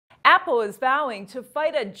Apple is vowing to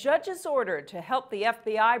fight a judge's order to help the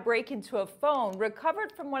FBI break into a phone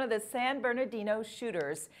recovered from one of the San Bernadino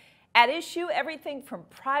shooters. At issue, everything from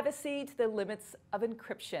privacy to the limits of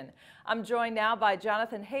encryption. I'm joined now by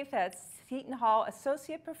Jonathan Hafetz, Seton Hall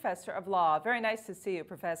Associate Professor of Law. Very nice to see you,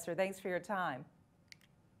 Professor. Thanks for your time.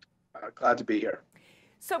 Glad to be here.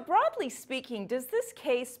 So broadly speaking, does this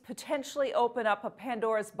case potentially open up a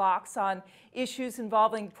Pandora's box on issues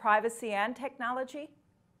involving privacy and technology?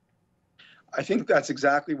 I think that's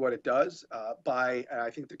exactly what it does. I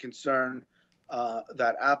think the concern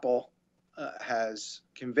that Apple has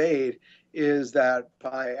conveyed is that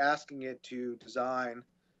by asking it to design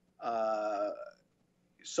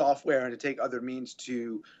software and to take other means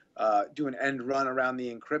to do an end run around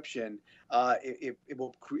the encryption,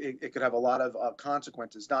 it could have a lot of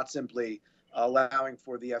consequences, not simply allowing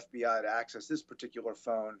for the FBI to access this particular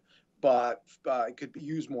phone, but it could be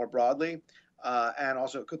used more broadly. And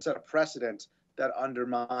also it could set a precedent that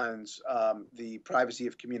undermines the privacy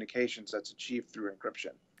of communications that's achieved through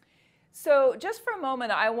encryption. So just for a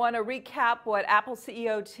moment, I want to recap what Apple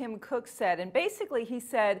CEO Tim Cook said. And basically he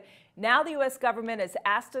said, now the U.S. government has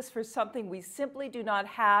asked us for something we simply do not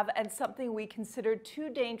have and something we consider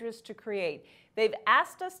too dangerous to create. They've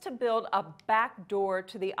asked us to build a backdoor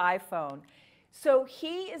to the iPhone. So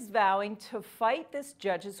he is vowing to fight this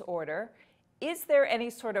judge's order. Is there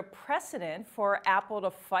any sort of precedent for Apple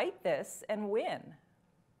to fight this and win?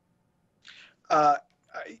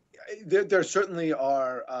 There certainly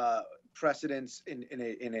are precedents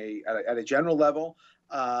at a general level,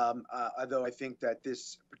 although I think that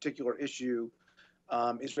this particular issue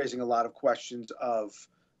is raising a lot of questions of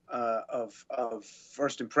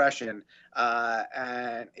first impression,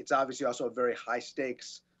 and it's obviously also a very high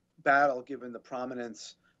stakes battle given the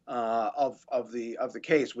prominence of the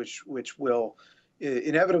case, which will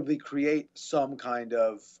inevitably create some kind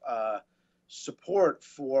of support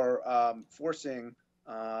for forcing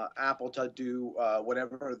Apple to do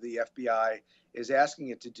whatever the FBI is asking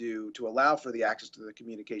it to do to allow for the access to the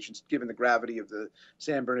communications, given the gravity of the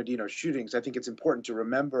San Bernadino shootings. I think it's important to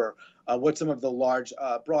remember what some of the large,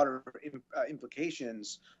 broader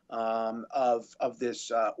implications of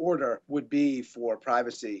this order would be for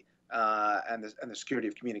privacy and the security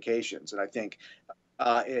of communications. And I think,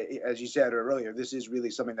 as you said earlier, this is really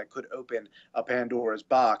something that could open a Pandora's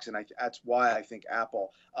box, and that's why I think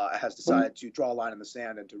Apple has decided to draw a line in the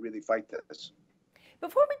sand and to really fight this.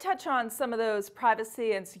 Before we touch on some of those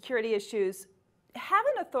privacy and security issues,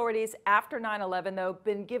 haven't authorities after 9/11, though,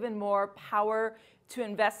 been given more power to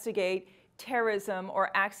investigate terrorism or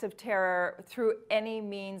acts of terror through any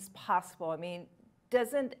means possible? I mean,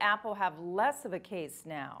 doesn't Apple have less of a case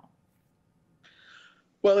now?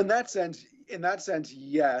 Well, in that sense,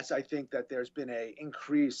 yes. I think that there's been an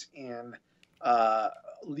increase in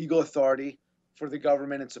legal authority for the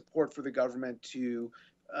government and support for the government to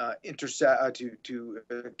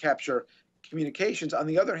capture communications. On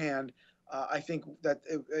the other hand, I think that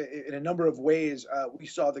in a number of ways, we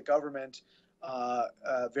saw the government,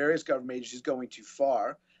 various government agencies going too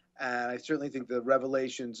far. And I certainly think the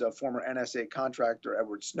revelations of former NSA contractor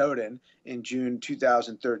Edward Snowden in June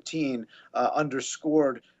 2013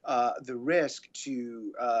 underscored the risk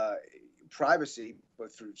to privacy,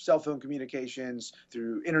 both through cell phone communications,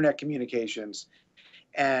 through internet communications,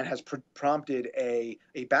 and has prompted a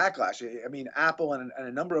backlash. I mean, Apple and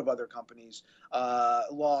a number of other companies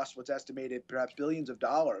lost what's estimated perhaps billions of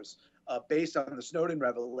dollars based on the Snowden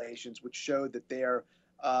revelations, which showed that their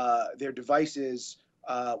devices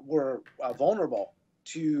were vulnerable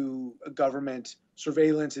to government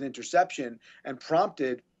surveillance and interception, and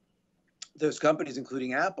prompted those companies,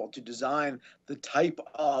 including Apple, to design the type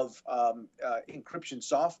of encryption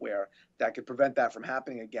software that could prevent that from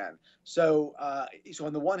happening again. So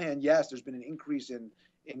on the one hand, yes, there's been an increase in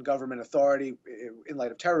government authority in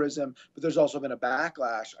light of terrorism, but there's also been a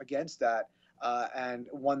backlash against that, and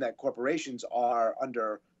one that corporations are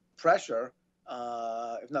under pressure,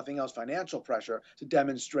 if nothing else, financial pressure, to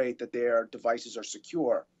demonstrate that their devices are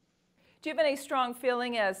secure. Do you have any strong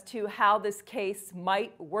feeling as to how this case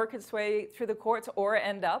might work its way through the courts or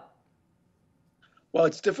end up? Well,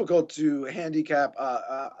 it's difficult to handicap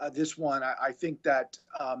this one. I think that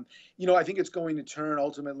I think it's going to turn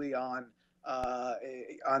ultimately on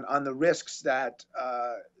the risks that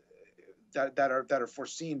are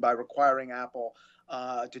foreseen by requiring Apple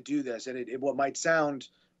to do this. And what might sound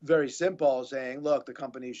very simple, saying, look, the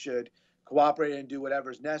company should cooperate and do whatever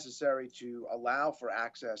is necessary to allow for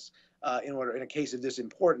access in a case of this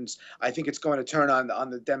importance. I think it's going to turn on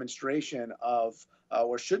the demonstration of,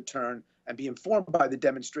 or should turn and be informed by the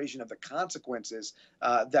demonstration of the consequences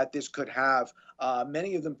that this could have,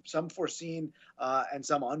 many of them, some foreseen and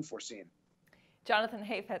some unforeseen. Jonathan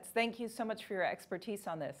Hafetz, thank you so much for your expertise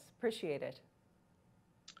on this. Appreciate it.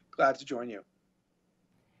 Glad to join you.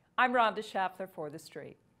 I'm Rhonda Schaffler for The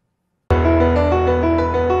Street.